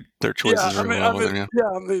execute their choices very well.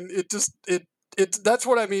 That's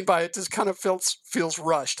what I mean by it. Just kind of feels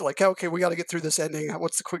rushed. Like, okay, we got to get through this ending.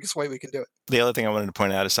 What's the quickest way we can do it? The other thing I wanted to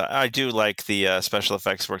point out is I do like the special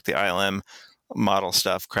effects work, the ILM model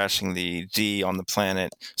stuff, crashing the D on the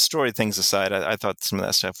planet. Story things aside, I thought some of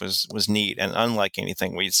that stuff was neat and unlike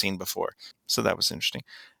anything we'd seen before. So that was interesting.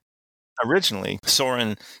 Originally,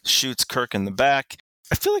 Soren shoots Kirk in the back.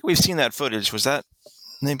 I feel like we've seen that footage. Was that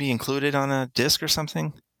maybe included on a disc or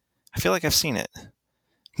something? I feel like I've seen it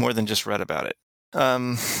more than just read about it.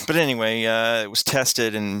 But anyway, it was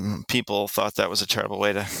tested, and people thought that was a terrible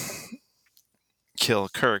way to kill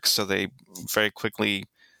Kirk, so they very quickly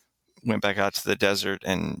went back out to the desert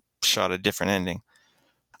and shot a different ending.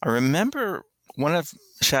 I remember one of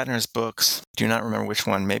Shatner's books, do not remember which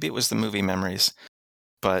one, maybe it was the movie Memories,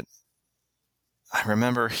 but I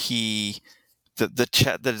remember there's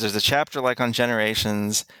a chapter like on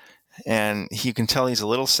Generations, and you can tell he's a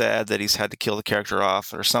little sad that he's had to kill the character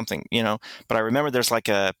off or something, but I remember there's like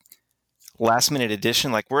a last minute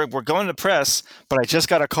addition, like we're going to press, but I just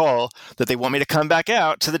got a call that they want me to come back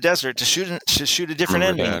out to the desert to shoot a different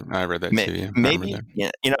ending. I read that too. Yeah. Maybe,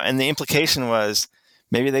 and the implication was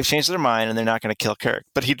maybe they've changed their mind and they're not going to kill Kirk,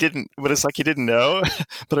 but he didn't. But it's like he didn't know.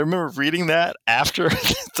 But I remember reading that after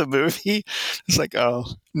the movie. It's like, oh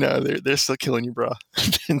no, they're still killing you, bro.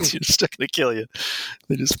 They're still going to kill you.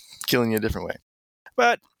 They're just killing you a different way.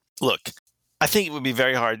 But look, I think it would be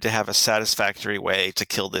very hard to have a satisfactory way to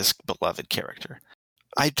kill this beloved character.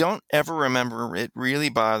 I don't ever remember it really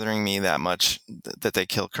bothering me that much that they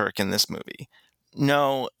kill Kirk in this movie.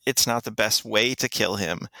 No, it's not the best way to kill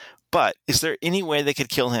him. But is there any way they could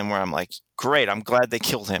kill him where I'm like, great, I'm glad they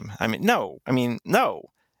killed him? No.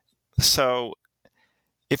 So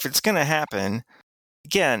if it's going to happen,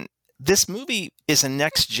 again, this movie is a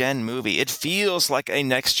next-gen movie. It feels like a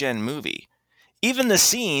next-gen movie. Even the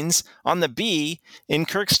scenes on the B in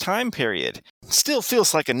Kirk's time period still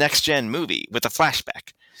feels like a next-gen movie with a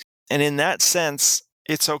flashback. And in that sense,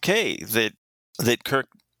 it's okay that Kirk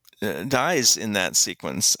dies in that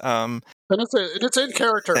sequence. And it's in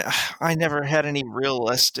character. I never had any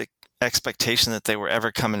realistic expectation that they were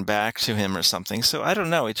ever coming back to him or something. So I don't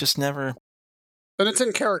know. It just never. And it's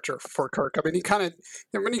in character for Kirk. I mean, he kind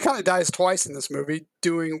of dies twice in this movie,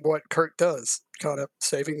 doing what Kirk does, kind of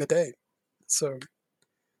saving the day. So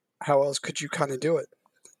how else could you kind of do it?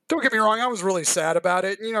 Don't get me wrong, I was really sad about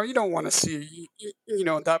it. You know, you don't want to see,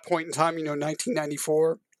 at that point in time,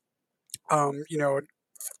 1994,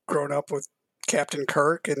 grown up with Captain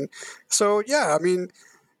Kirk. And so, yeah, I mean,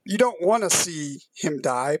 you don't want to see him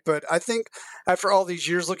die, but I think after all these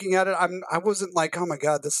years looking at it, I wasn't like, oh my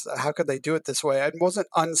God, how could they do it this way? I wasn't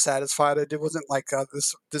unsatisfied. It wasn't like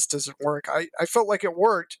this doesn't work. I felt like it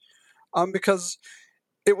worked, because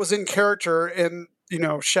it was in character, and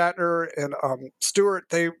Shatner and Stewart,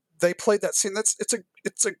 they played that scene.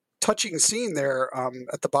 It's a touching scene there,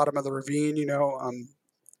 at the bottom of the ravine.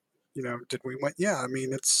 Did we win? Yeah, I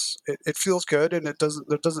mean, it feels good, and it doesn't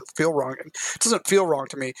feel wrong. It doesn't feel wrong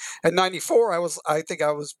to me. At 94, I think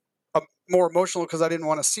I was more emotional because I didn't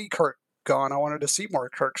want to see Kirk gone. I wanted to see more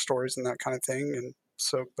Kirk stories and that kind of thing. And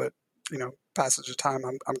so, but passage of time,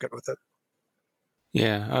 I'm good with it.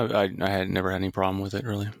 Yeah, I had never had any problem with it,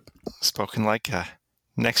 really. Spoken like a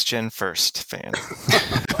Next Gen First fan.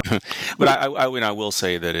 But I will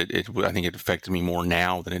say that I think it affected me more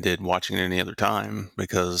now than it did watching it any other time,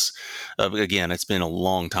 because again, it's been a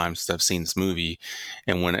long time since I've seen this movie,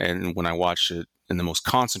 and when I watched it in the most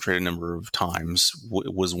concentrated number of times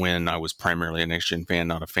was when I was primarily a Next Gen fan,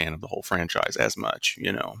 not a fan of the whole franchise as much,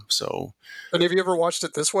 So. And have you ever watched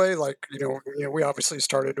it this way? Like, we obviously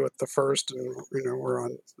started with the first, and we're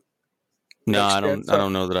on. No, I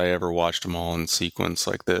don't know that I ever watched them all in sequence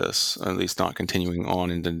like this. At least not continuing on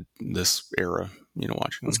into this era.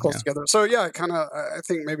 Watching it's them close together. So yeah, I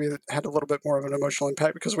think maybe it had a little bit more of an emotional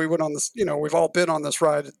impact because we went on this. We've all been on this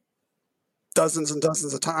ride dozens and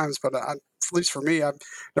dozens of times, but at least for me, I've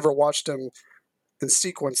never watched them in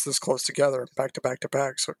sequence this close together, back to back to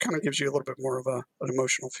back. So it kind of gives you a little bit more of an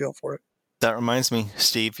emotional feel for it. That reminds me,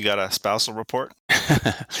 Steve, you got a spousal report?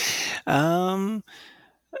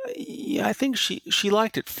 Yeah, I think she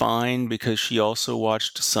liked it fine because she also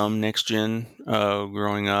watched some Next Gen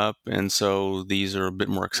growing up, and so these are a bit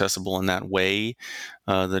more accessible in that way,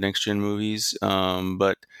 the Next Gen movies.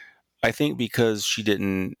 But I think because she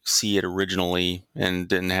didn't see it originally and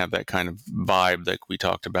didn't have that kind of vibe that we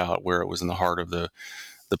talked about, where it was in the heart of the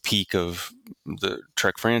peak of the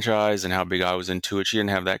Trek franchise and how big I was into it, she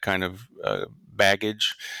didn't have that kind of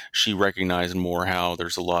baggage. She recognized more how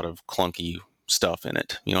there's a lot of clunky stuff in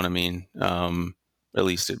it. You know what I mean? At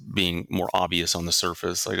least it being more obvious on the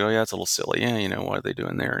surface, like, oh yeah, it's a little silly. Yeah, what are they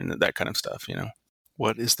doing there? And that kind of stuff,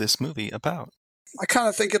 What is this movie about? I kind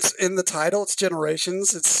of think it's in the title. It's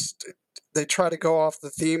Generations. They try to go off the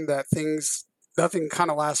theme that nothing kind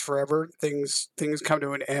of lasts forever. Things come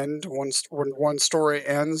to an end. When one story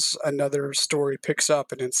ends, another story picks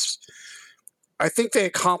up, and I think they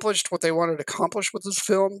accomplished what they wanted to accomplish with this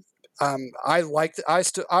film. I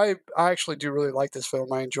actually do really like this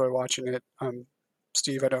film. I enjoy watching it.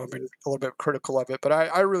 Steve, I know I've been a little bit critical of it, but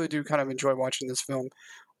I really do kind of enjoy watching this film.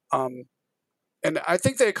 And I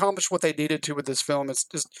think they accomplished what they needed to with this film. It's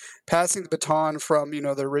just passing the baton from,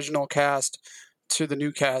 the original cast to the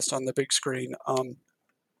new cast on the big screen.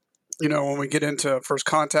 When we get into First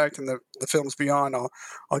Contact and the films beyond,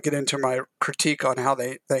 I'll get into my critique on how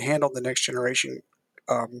they handled the Next Generation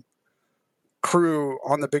crew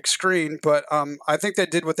on the big screen. But I think they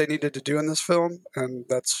did what they needed to do in this film, and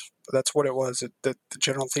that's what it was. The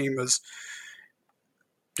general theme is,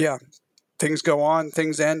 yeah, things go on,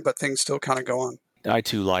 things end, but things still kind of go on. I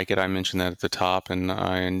too like it. I mentioned that at the top, and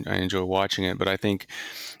I enjoy watching it. But I think,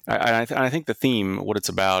 I think the theme, what it's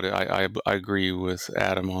about, I agree with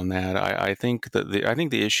Adam on that. I think that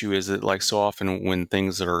the issue is that, like so often when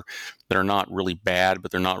things that are not really bad,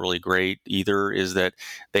 but they're not really great either, is that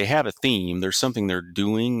they have a theme. There's something they're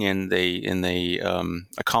doing, and they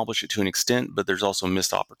accomplish it to an extent, but there's also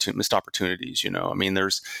missed opportunities. I mean,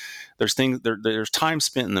 there's things there's time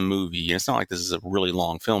spent in the movie, and it's not like this is a really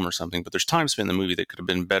long film or something, but there's time spent in the movie that could have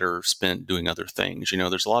been better spent doing other things.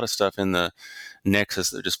 There's a lot of stuff in the Nexus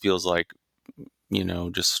that just feels like,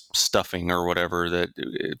 just stuffing or whatever, that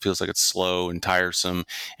it feels like it's slow and tiresome,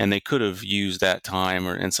 and they could have used that time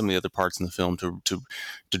and some of the other parts in the film to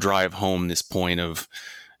drive home this point of,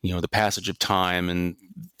 the passage of time and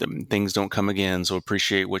things don't come again, so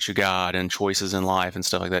appreciate what you got, and choices in life and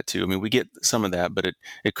stuff like that too. I mean, we get some of that, but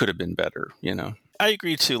it could have been better, I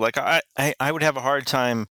agree too. Like I would have a hard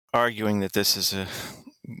time arguing that this is a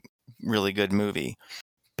really good movie,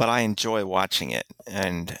 but I enjoy watching it,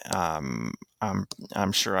 and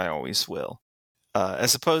I'm sure I always will.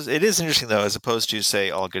 It is interesting though, as opposed to say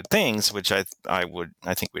All Good Things, which I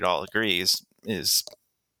think we'd all agree is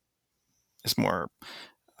more,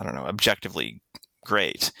 I don't know, objectively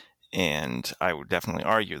great. And I would definitely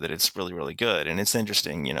argue that it's really, really good. And it's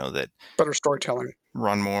interesting, that better storytelling.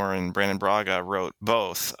 Ron Moore and Brandon Braga wrote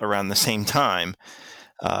both around the same time.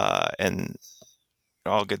 And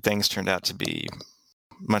All Good Things turned out to be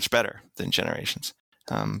much better than Generations.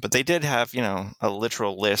 But they did have, a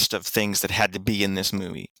literal list of things that had to be in this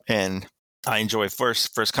movie. And I enjoy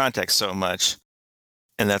First Contact so much.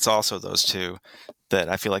 And that's also those two that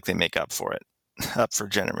I feel like they make up for it. They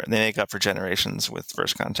make up for Generations with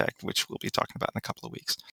First Contact, which we'll be talking about in a couple of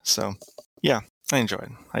weeks. So, yeah, I enjoy it.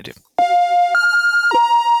 I do.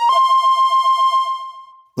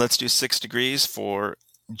 Let's do 6 degrees for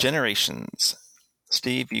Generations.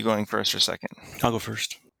 Steve, you going first or second? I'll go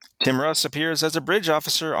first. Tim Russ appears as a bridge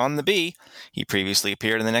officer on the Bee. He previously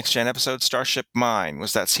appeared in the Next Gen episode Starship Mine.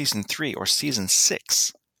 Was that season 3 or season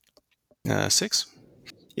 6? 6.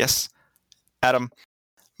 Yes. Adam,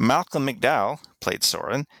 Malcolm McDowell, played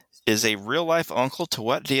Soren, is a real-life uncle to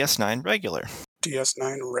what DS9 regular?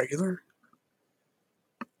 DS9 regular?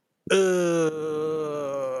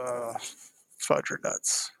 Fudger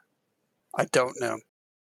nuts. I don't know.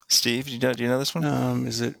 Steve, do you know this one?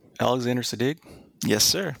 Is it Alexander Siddig? Yes,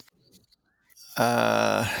 sir.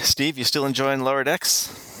 Steve, you still enjoying Lower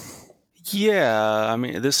Decks? Yeah, I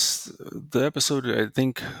mean, the episode, I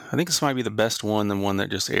think this might be the best one, the one that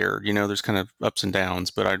just aired. There's kind of ups and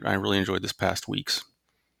downs, but I really enjoyed this past week's.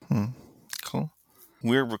 Cool.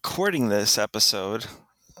 We're recording this episode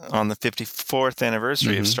on the 54th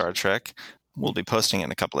anniversary of Star Trek. We'll be posting it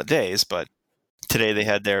in a couple of days, but today they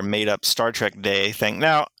had their made-up Star Trek Day thing.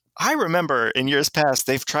 Now, I remember in years past,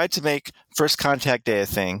 they've tried to make First Contact Day a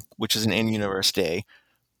thing, which is an in-universe day.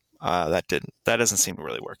 That doesn't seem to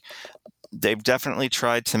really work. They've definitely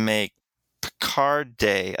tried to make Picard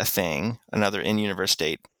Day a thing, another in-universe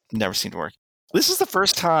date. Never seemed to work. This is the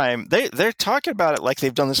first time they're talking about it like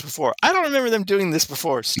they've done this before. I don't remember them doing this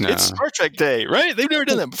before. No. It's Star Trek Day, right? They've never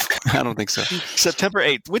done that before. I don't think so. September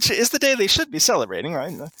 8th, which is the day they should be celebrating,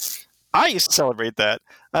 right? I used to celebrate that.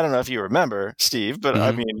 I don't know if you remember, Steve, but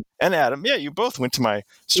I mean, and Adam, yeah, you both went to my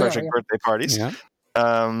Star Trek birthday parties. Yeah.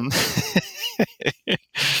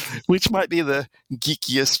 Which might be the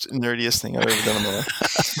geekiest, nerdiest thing I've ever done in my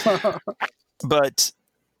life. But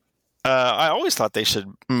I always thought they should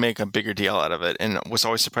make a bigger deal out of it, and was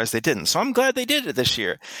always surprised they didn't. So I'm glad they did it this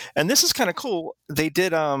year. And this is kind of cool. They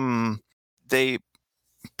did. They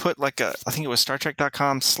put I think it was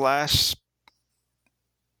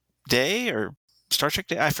StarTrek.com/day or Star Trek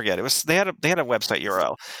Day. I forget. It was they had a website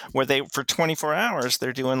URL where they for 24 hours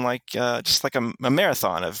they're doing just like a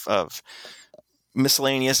marathon of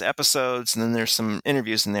miscellaneous episodes, and then there's some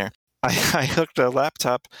interviews in there. I hooked a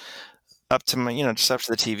laptop up to my just up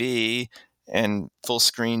to the TV and full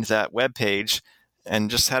screened that web page and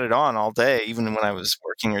just had it on all day, even when I was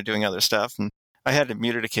working or doing other stuff. And I had to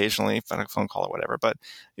mute it occasionally, on a phone call or whatever. But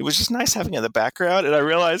it was just nice having it in the background. And I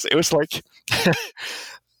realized it was like.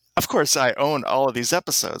 Of course, I own all of these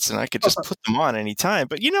episodes, and I could just put them on anytime.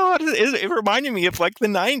 But you know what? It reminded me of the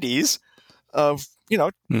 90s of,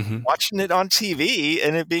 watching it on TV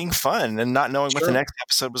and it being fun and not knowing what the next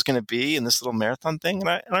episode was going to be and this little marathon thing. And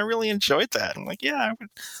I really enjoyed that. I'm like, yeah,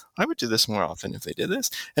 I would do this more often if they did this.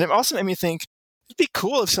 And it also made me think it'd be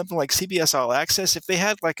cool if something like CBS All Access, if they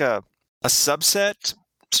had a subset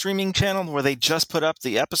streaming channel where they just put up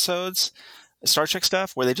the episodes, Star Trek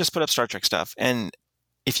stuff, where they just put up Star Trek stuff. And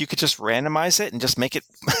if you could just randomize it and just make it,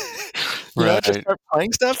 just start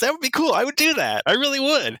playing stuff, that would be cool. I would do that. I really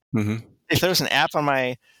would. Mm-hmm. If there was an app on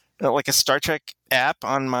my, a Star Trek app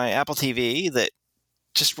on my Apple TV that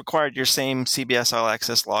just required your same CBS All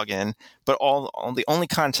Access login, but all the only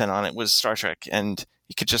content on it was Star Trek, and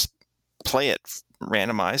you could just play it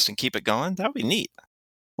randomized and keep it going, that would be neat.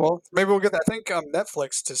 Well, maybe we'll get that. I think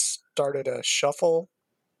Netflix just started a shuffle.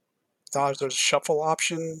 There's a shuffle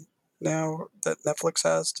option now that Netflix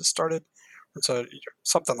has just started. So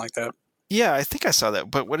something like that. Yeah, I think I saw that.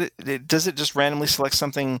 But does it just randomly select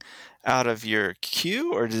something out of your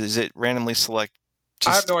queue, or does it randomly select?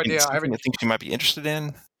 I have no idea. I think you might be interested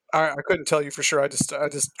in. I couldn't tell you for sure. I just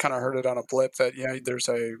kind of heard it on a blip that there's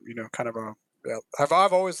a kind of a. Yeah,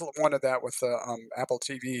 I've always wanted that with Apple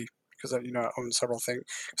TV. Because I own several things.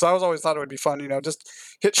 Because I always thought it would be fun, just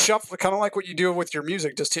hit shuffle, kind of like what you do with your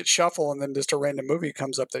music. Just hit shuffle, and then just a random movie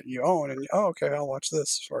comes up that you own, and okay, I'll watch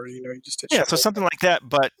this. Or you just hit. Yeah, shuffle. So something like that,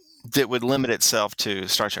 but that would limit itself to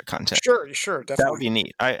Star Trek content. Sure, definitely. That would be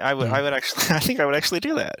neat. I would actually. I think I would actually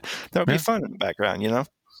do that. That would be fun in the background,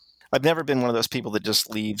 I've never been one of those people that just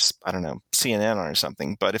leaves, I don't know, CNN on or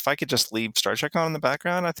something. But if I could just leave Star Trek on in the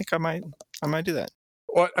background, I think I might do that.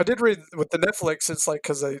 Well, I did read with the Netflix. It's like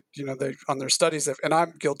because they on their studies, and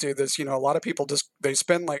I'm guilty of this. A lot of people they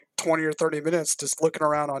spend like 20 or 30 minutes just looking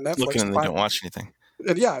around on Netflix, looking and they don't watch anything.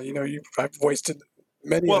 And yeah, I've wasted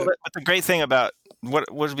many. Well, but the great thing about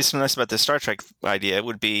what would be so nice about this Star Trek idea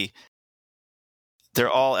would be they're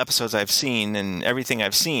all episodes I've seen and everything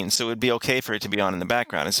I've seen, so it would be okay for it to be on in the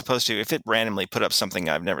background, as opposed to if it randomly put up something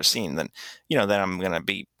I've never seen, then then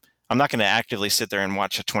I'm not going to actively sit there and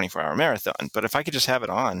watch a 24-hour marathon. But if I could just have it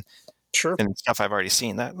on, sure, and stuff I've already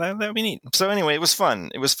seen, that would be neat. So anyway, it was fun.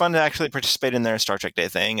 It was fun to actually participate in their Star Trek Day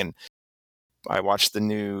thing, and I watched the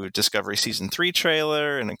new Discovery Season 3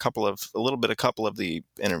 trailer and a couple of the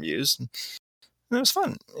interviews. And it was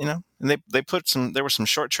fun, And they put there were some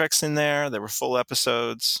short treks in there. There were full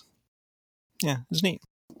episodes. Yeah, it was neat.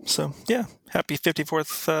 So yeah, happy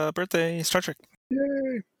 54th birthday, Star Trek.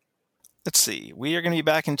 Yay. Let's see. We are going to be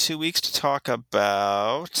back in 2 weeks to talk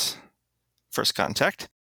about First Contact.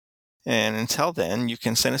 And until then, you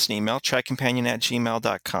can send us an email,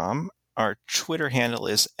 trekcompanion@gmail.com. Our Twitter handle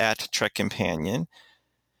is @trekcompanion.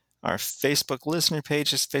 Our Facebook listener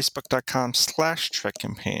page is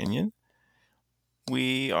facebook.com/trekcompanion.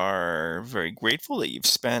 We are very grateful that you've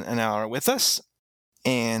spent an hour with us.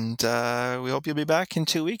 And we hope you'll be back in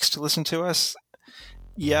 2 weeks to listen to us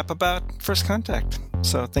yap about First Contact.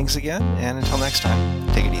 So thanks again, and until next time,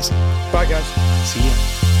 take it easy. Bye, guys. See ya.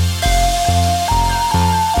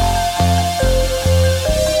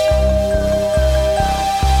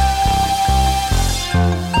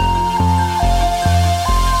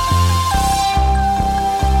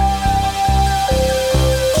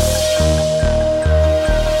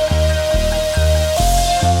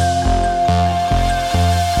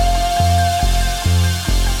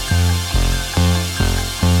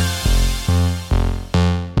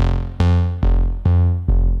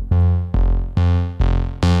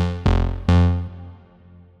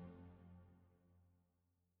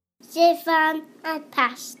 Stefan had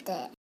passed it.